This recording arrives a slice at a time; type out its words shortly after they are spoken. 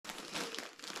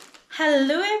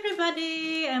Hello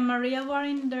everybody, I'm Maria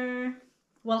Warrinder.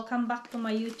 Welcome back to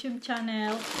my YouTube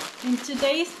channel. In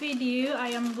today's video, I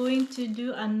am going to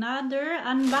do another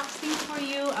unboxing for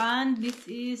you, and this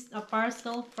is a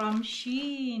parcel from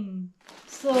Shein.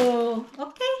 So,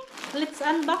 okay, let's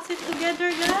unbox it together,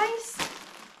 guys.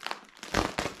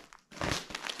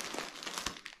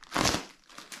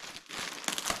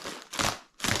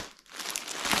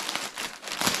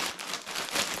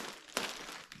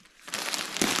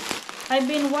 I've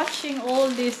been watching all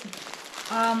these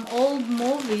old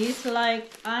movies like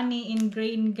Annie in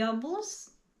Green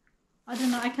Gables. I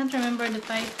don't know, I can't remember the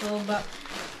title, but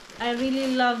I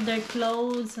really love their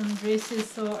clothes and dresses,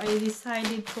 so I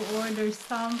decided to order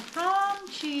some from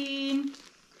Shein.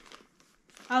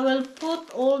 I will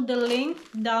put all the link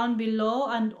down below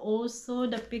and also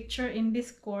the picture in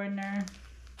this corner.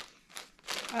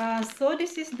 So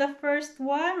this is the first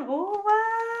one. Oh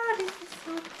wow, this is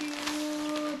so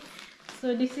cute.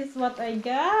 So this is what I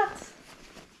got.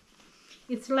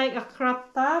 It's like a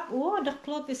crop top. Oh, the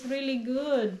cloth is really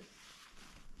good.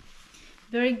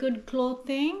 Very good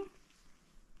clothing.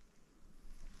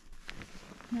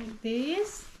 Like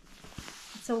this.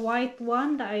 It's a white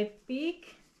one that I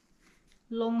picked.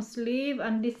 Long sleeve,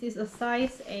 and this is a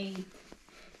size 8.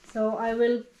 So I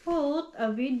will put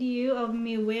a video of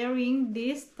me wearing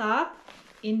this top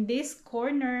in this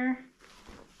corner.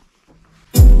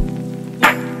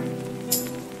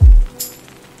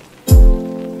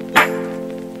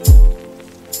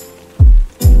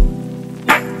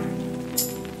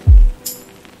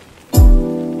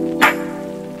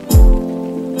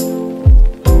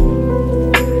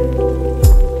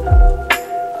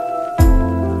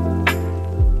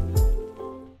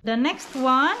 The next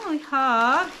one we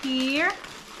have here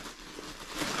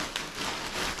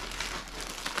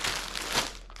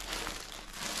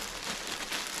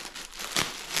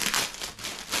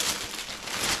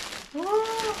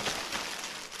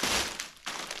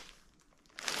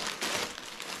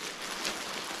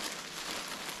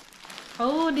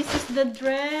oh, this is the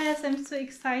dress. I'm so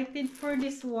excited for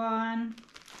this one.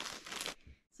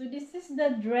 So this is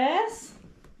the dress.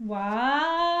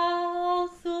 Wow,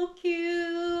 so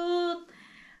cute.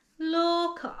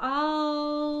 Look,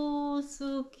 oh,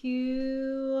 so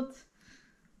cute.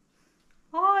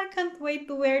 Oh, I can't wait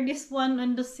to wear this one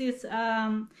on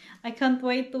the I can't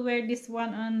wait to wear this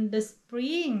one on the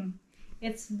spring.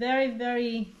 It's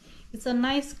it's a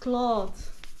nice cloth.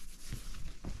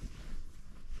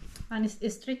 And it's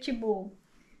stretchable.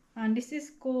 And this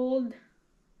is called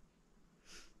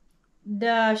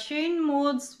the Shein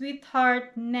Mode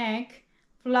Sweetheart Neck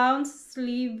Flounce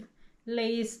Sleeve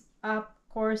Lace Up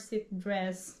Corset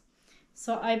Dress.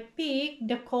 So I picked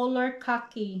the color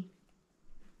khaki.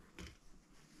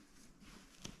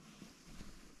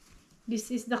 This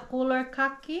is the color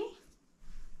khaki.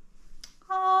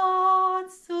 Oh,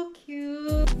 it's so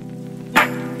cute.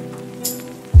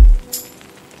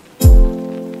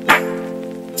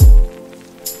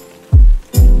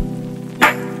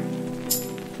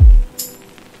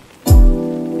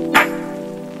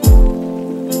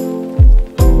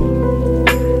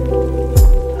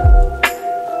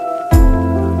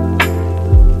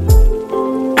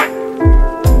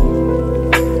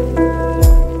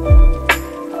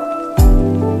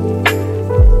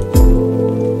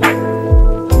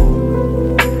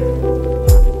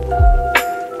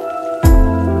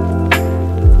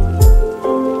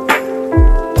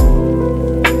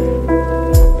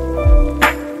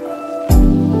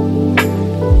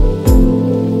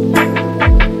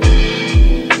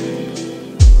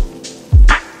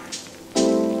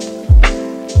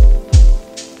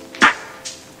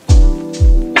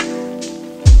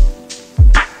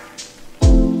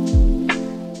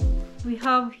 We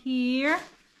have here,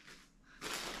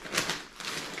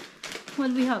 what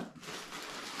do we have?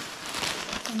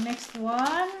 The next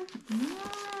one.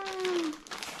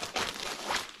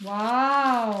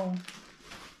 Wow,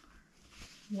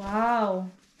 wow,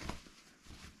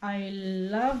 I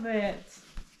love it.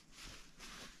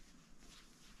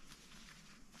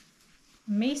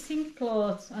 Amazing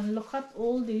clothes, and look at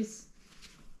all these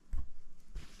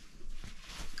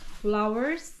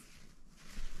flowers.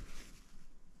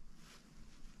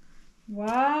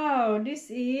 Wow, this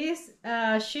is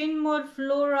a Shein Mode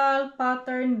Floral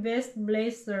Pattern Vest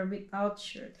Blazer without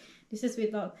shirt. This is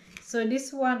without. So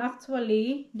this one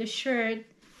actually, the shirt,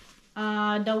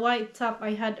 the white top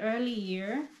I had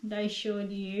earlier that I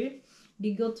showed you,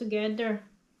 they go together.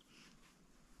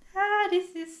 Ah,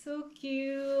 this is so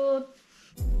cute.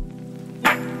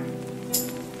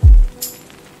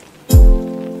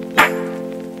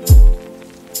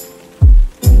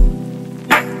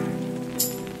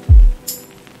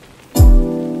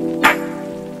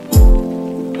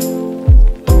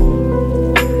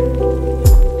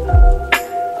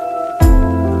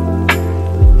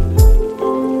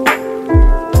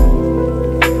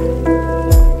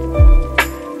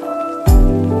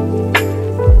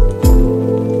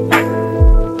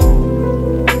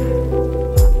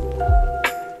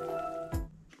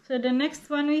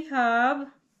 have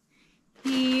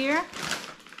here,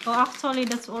 oh actually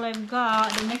that's all I've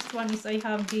got. The next one is I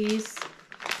have this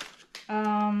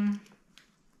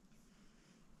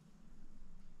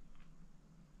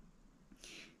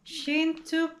Shein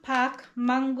 2-pack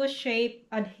mango shape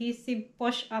adhesive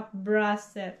push-up bra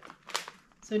set.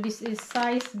 So this is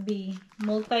size B,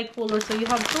 multicolor. So you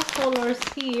have 2 colors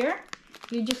here.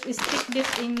 You just stick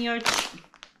this in your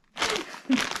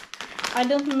I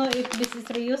don't know if this is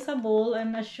reusable,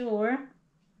 I'm not sure.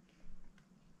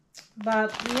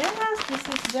 But yes, this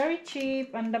is very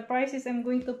cheap, and the prices, I'm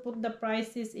going to put the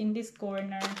prices in this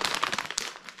corner.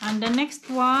 And the next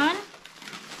one,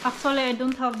 actually I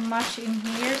don't have much in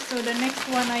here. So the next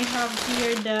one I have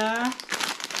here the,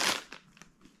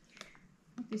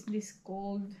 what is this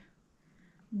called?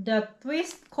 The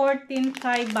twist curtain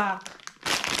tie back.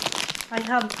 I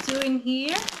have 2 in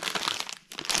here.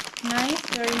 Nice,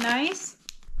 very nice.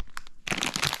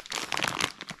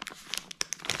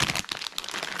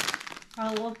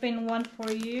 I'll open one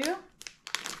for you.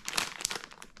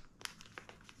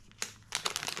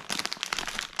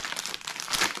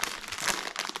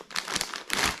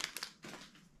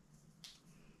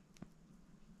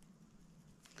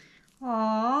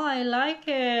 Oh, I like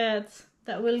it.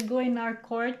 That will go in our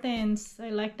curtains. I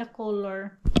like the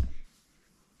color.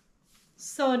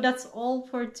 So that's all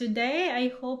for today.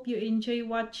 I hope you enjoy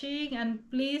watching, and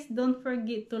please don't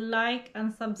forget to like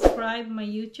and subscribe my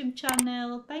YouTube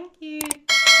channel. Thank you.